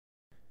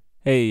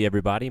Hey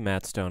everybody,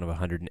 Matt Stone of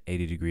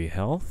 180 Degree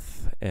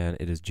Health, and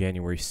it is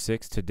January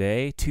 6th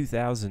today,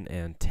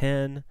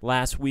 2010.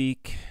 Last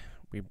week,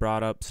 we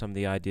brought up some of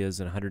the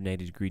ideas in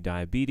 180 degree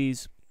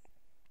diabetes,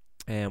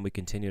 and we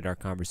continued our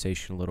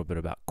conversation a little bit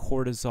about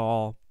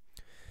cortisol,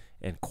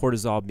 and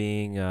cortisol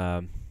being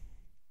kind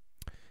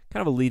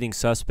of a leading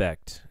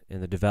suspect in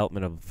the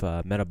development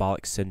of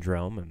metabolic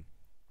syndrome,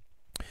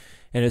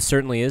 and it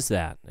certainly is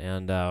that.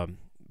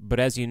 But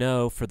as you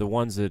know, for the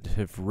ones that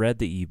have read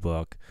the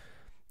ebook,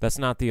 that's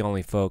not the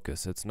only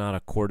focus. It's not a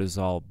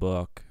cortisol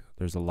book.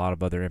 There's a lot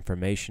of other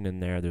information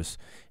in there. There's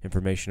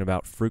information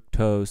about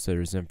fructose.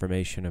 There's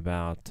information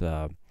about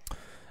the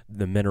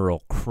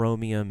mineral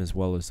chromium, as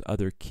well as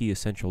other key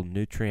essential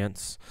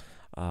nutrients.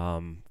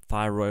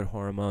 Thyroid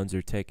hormones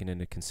are taken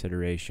into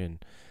consideration.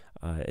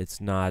 It's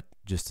not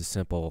just a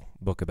simple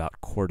book about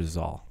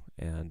cortisol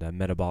and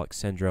metabolic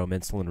syndrome.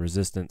 Insulin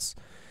resistance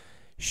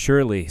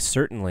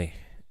certainly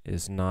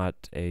is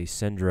not a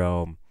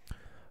syndrome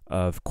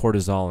of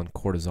cortisol and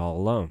cortisol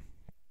alone,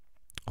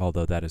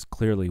 although that is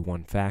clearly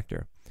one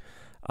factor.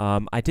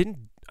 I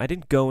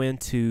didn't go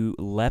into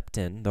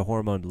leptin, the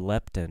hormone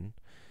leptin,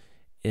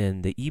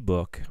 in the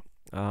ebook.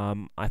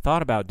 I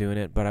thought about doing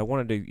it, but I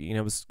wanted to,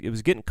 it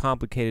was getting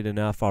complicated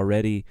enough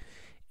already,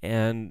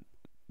 and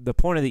the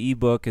point of the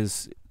ebook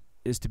is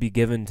to be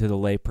given to the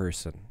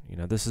layperson.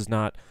 This is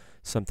not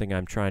something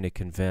I'm trying to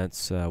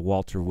convince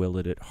Walter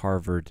Willett at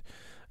Harvard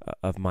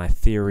of my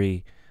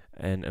theory.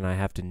 And I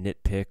have to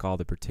nitpick all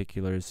the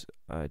particulars,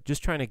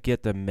 just trying to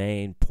get the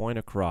main point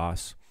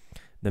across,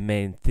 the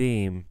main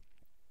theme,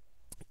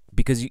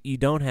 because you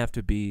don't have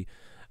to be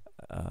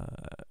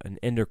an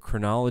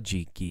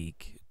endocrinology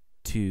geek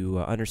to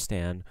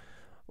understand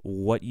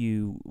what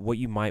you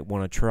might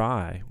want to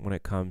try when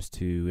it comes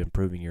to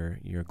improving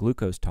your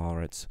glucose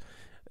tolerance,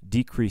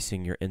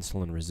 decreasing your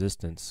insulin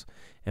resistance,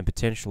 and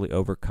potentially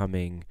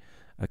overcoming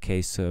a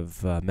case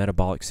of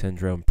metabolic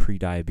syndrome,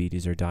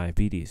 prediabetes, or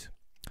diabetes.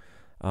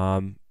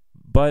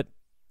 But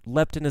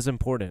leptin is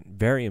important,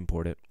 very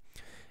important.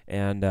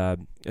 And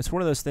it's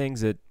one of those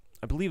things that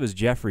I believe it was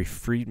Jeffrey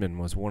Friedman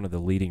was one of the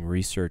leading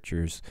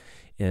researchers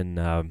in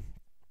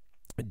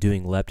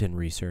doing leptin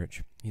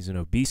research. He's an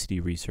obesity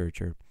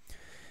researcher.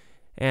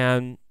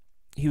 And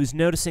he was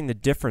noticing the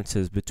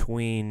differences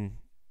between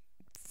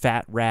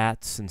fat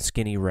rats and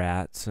skinny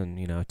rats and,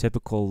 a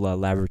typical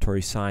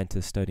laboratory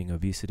scientist studying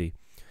obesity.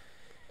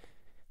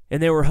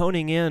 And they were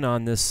honing in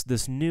on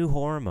this new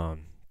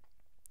hormone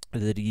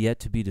that had yet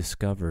to be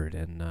discovered,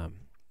 and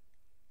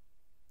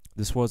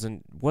this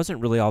wasn't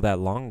really all that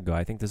long ago.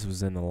 I think this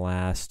was in the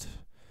last,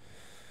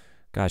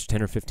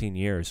 10 or 15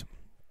 years.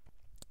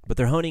 But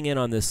they're honing in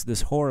on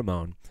this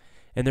hormone,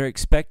 and they're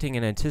expecting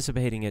and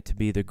anticipating it to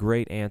be the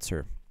great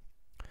answer.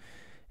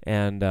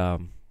 And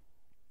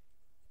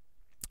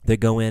they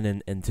go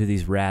in and to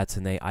these rats,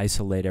 and they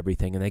isolate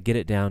everything, and they get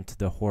it down to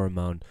the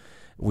hormone,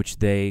 which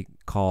they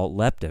call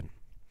leptin.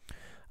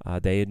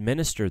 They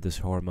administer this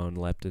hormone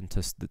leptin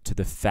to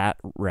the fat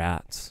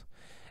rats,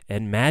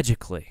 and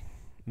magically,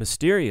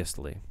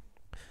 mysteriously,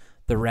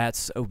 the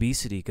rat's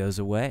obesity goes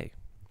away.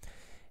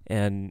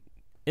 And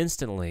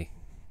instantly,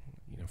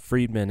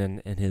 Friedman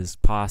and his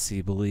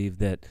posse believe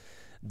that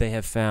they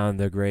have found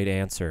the great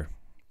answer.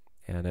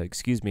 And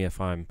excuse me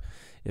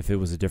if it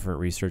was a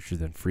different researcher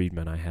than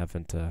Friedman.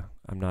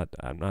 I'm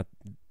not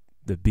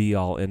the be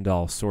all end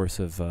all source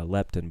of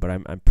leptin, but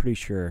I'm pretty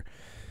sure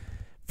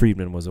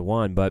Friedman was the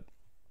one. But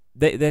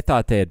They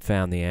thought they had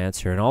found the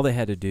answer, and all they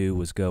had to do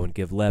was go and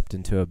give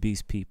leptin to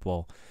obese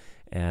people,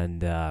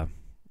 and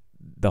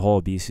the whole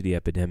obesity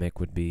epidemic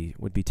would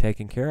be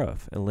taken care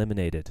of,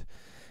 eliminated.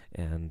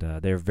 And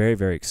they're very,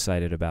 very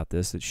excited about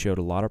this. It showed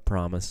a lot of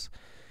promise,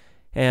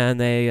 and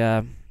they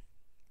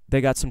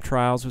got some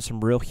trials with some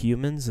real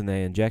humans, and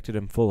they injected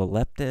them full of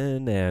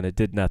leptin, and it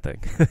did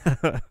nothing.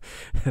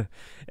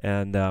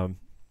 And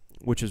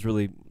which is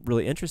really,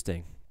 really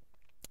interesting,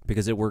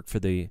 because it worked for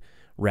the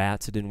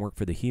rats, it didn't work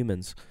for the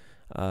humans.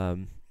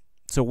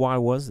 So why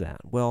was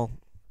that? Well,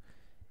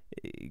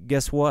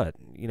 guess what?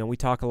 We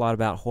talk a lot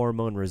about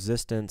hormone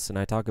resistance, and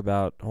I talk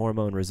about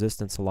hormone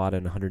resistance a lot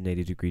in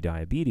 180 degree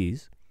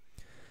diabetes,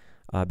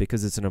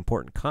 because it's an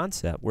important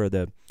concept where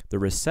the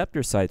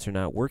receptor sites are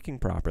not working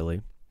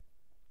properly,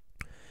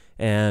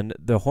 and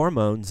the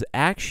hormone's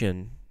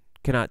action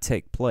cannot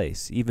take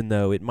place, even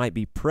though it might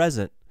be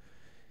present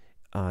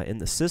in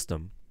the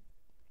system.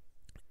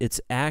 Its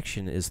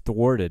action is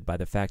thwarted by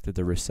the fact that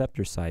the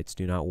receptor sites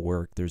do not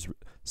work. There's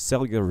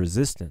cellular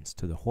resistance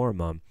to the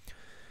hormone,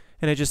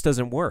 and it just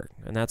doesn't work.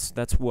 And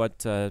that's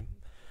what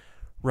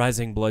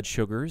rising blood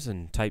sugars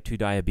and type 2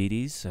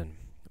 diabetes and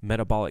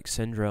metabolic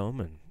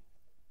syndrome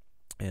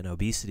and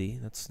obesity,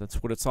 that's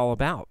what it's all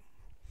about.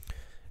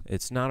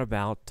 It's not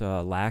about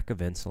lack of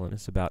insulin.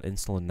 It's about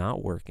insulin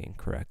not working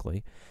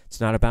correctly. It's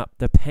not about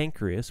the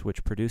pancreas,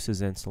 which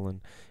produces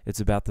insulin.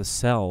 It's about the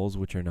cells,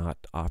 which are not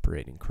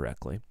operating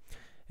correctly.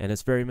 And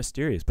it's very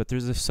mysterious, but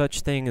there's a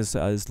such thing as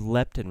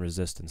leptin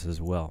resistance as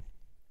well.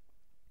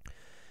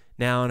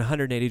 Now, an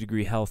 180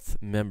 Degree Health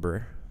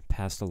member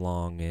passed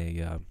along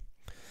a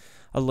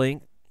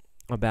link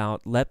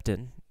about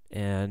leptin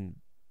and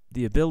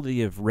the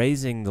ability of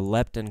raising the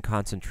leptin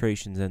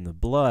concentrations in the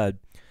blood,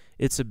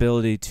 its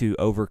ability to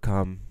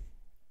overcome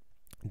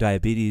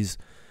diabetes,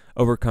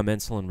 overcome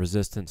insulin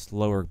resistance,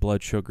 lower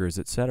blood sugars,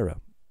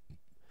 etc.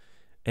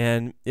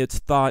 And it's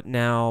thought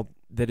now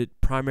that it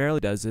primarily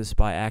does this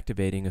by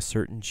activating a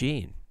certain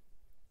gene.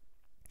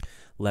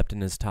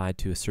 Leptin is tied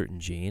to a certain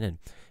gene, and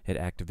it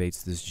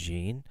activates this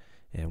gene.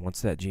 And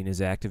once that gene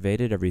is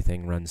activated,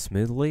 everything runs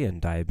smoothly,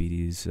 and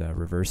diabetes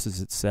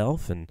reverses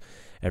itself, and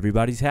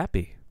everybody's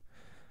happy.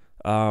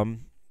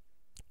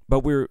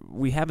 But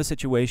we have a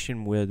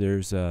situation where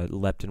there's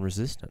leptin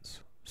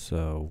resistance.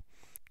 So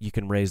you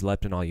can raise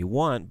leptin all you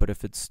want, but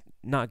if it's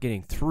not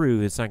getting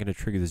through, it's not going to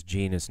trigger this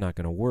gene. It's not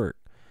going to work.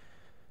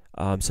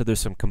 So there's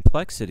some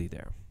complexity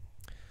there.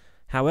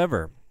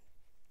 However,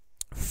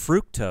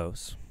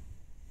 fructose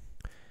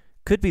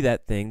could be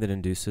that thing that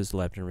induces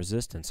leptin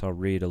resistance. I'll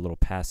read a little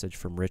passage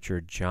from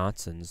Richard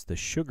Johnson's The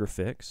Sugar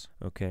Fix.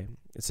 Okay,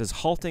 it says,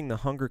 halting the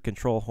hunger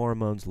control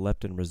hormone's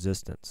leptin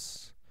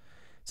resistance.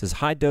 It says,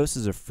 high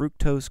doses of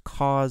fructose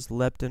cause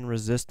leptin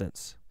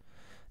resistance.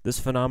 This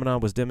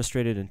phenomenon was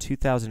demonstrated in a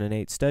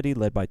 2008 study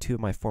led by two of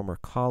my former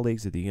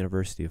colleagues at the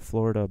University of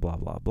Florida, blah,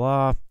 blah,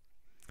 blah.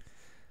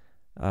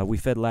 We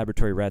fed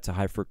laboratory rats a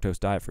high fructose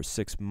diet for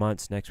 6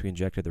 months. Next, we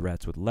injected the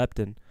rats with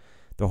leptin.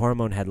 The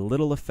hormone had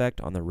little effect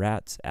on the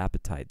rats'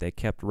 appetite. They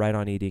kept right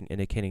on eating,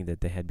 indicating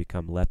that they had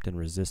become leptin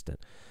resistant.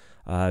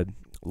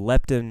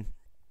 Leptin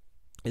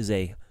is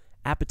a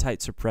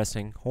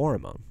appetite-suppressing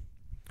hormone.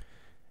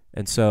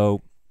 And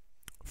so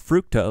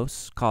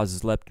fructose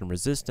causes leptin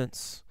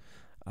resistance.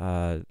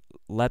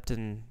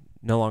 Leptin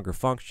no longer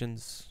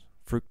functions.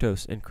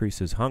 Fructose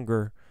increases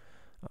hunger,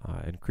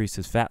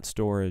 increases fat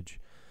storage,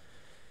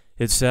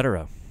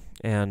 etc.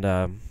 And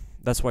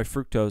that's why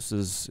fructose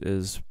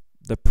is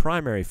the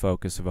primary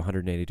focus of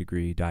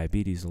 180-degree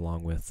diabetes,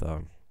 along with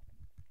a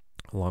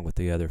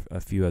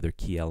few other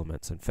key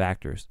elements and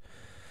factors.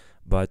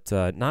 But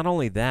not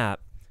only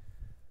that,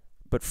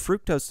 but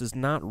fructose does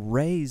not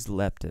raise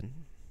leptin,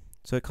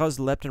 so it causes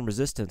leptin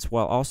resistance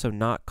while also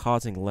not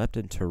causing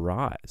leptin to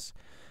rise.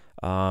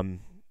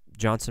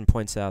 Johnson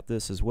points out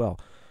this as well.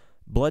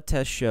 Blood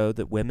tests showed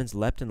that women's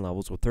leptin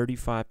levels were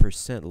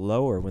 35%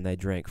 lower when they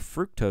drank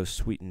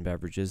fructose-sweetened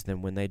beverages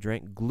than when they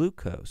drank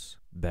glucose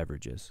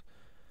beverages.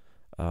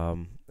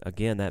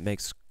 Again, that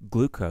makes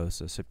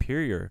glucose a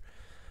superior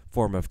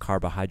form of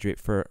carbohydrate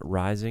for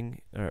raising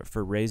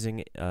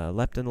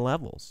leptin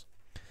levels.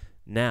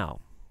 Now,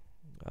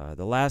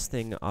 the last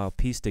thing I'll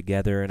piece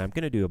together, and I'm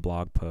going to do a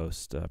blog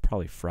post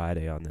probably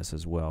Friday on this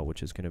as well,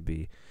 which is going to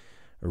be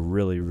a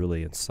really,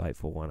 really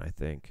insightful one, I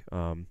think.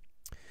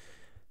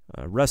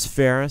 Russ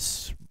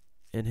Ferris,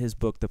 in his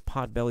book, The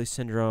Potbelly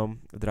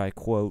Syndrome, that I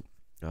quote,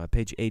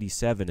 page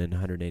 87 in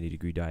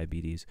 180-degree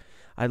diabetes,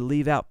 I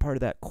leave out part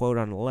of that quote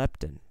on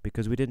leptin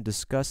because we didn't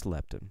discuss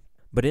leptin.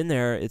 But in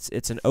there, it's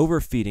an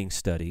overfeeding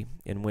study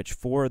in which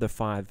 5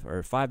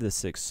 of the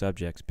 6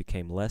 subjects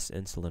became less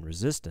insulin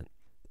resistant.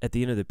 At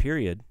the end of the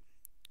period,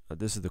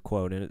 this is the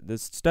quote, and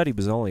this study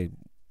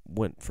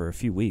went for a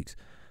few weeks.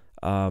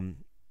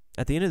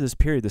 At the end of this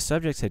period, the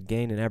subjects had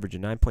gained an average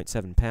of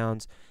 9.7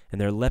 pounds,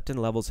 and their leptin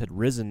levels had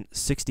risen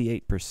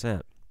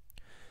 68%.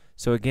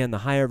 So again, the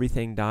high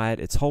everything diet,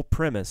 its whole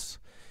premise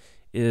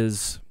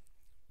is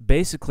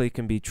basically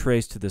can be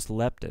traced to this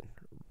leptin.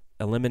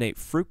 Eliminate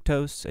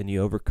fructose, and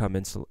you overcome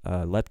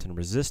leptin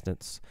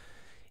resistance.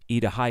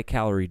 Eat a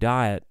high-calorie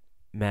diet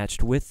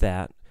matched with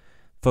that,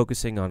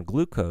 focusing on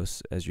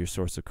glucose as your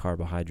source of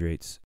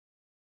carbohydrates.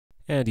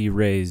 And you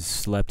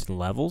raise leptin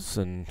levels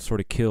and sort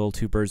of kill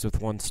 2 birds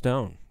with 1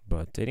 stone.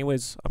 But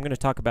anyways, I'm going to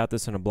talk about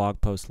this in a blog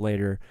post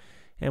later,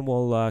 and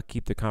we'll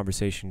keep the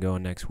conversation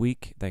going next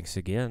week. Thanks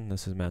again.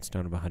 This is Matt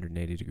Stone of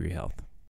 180 Degree Health.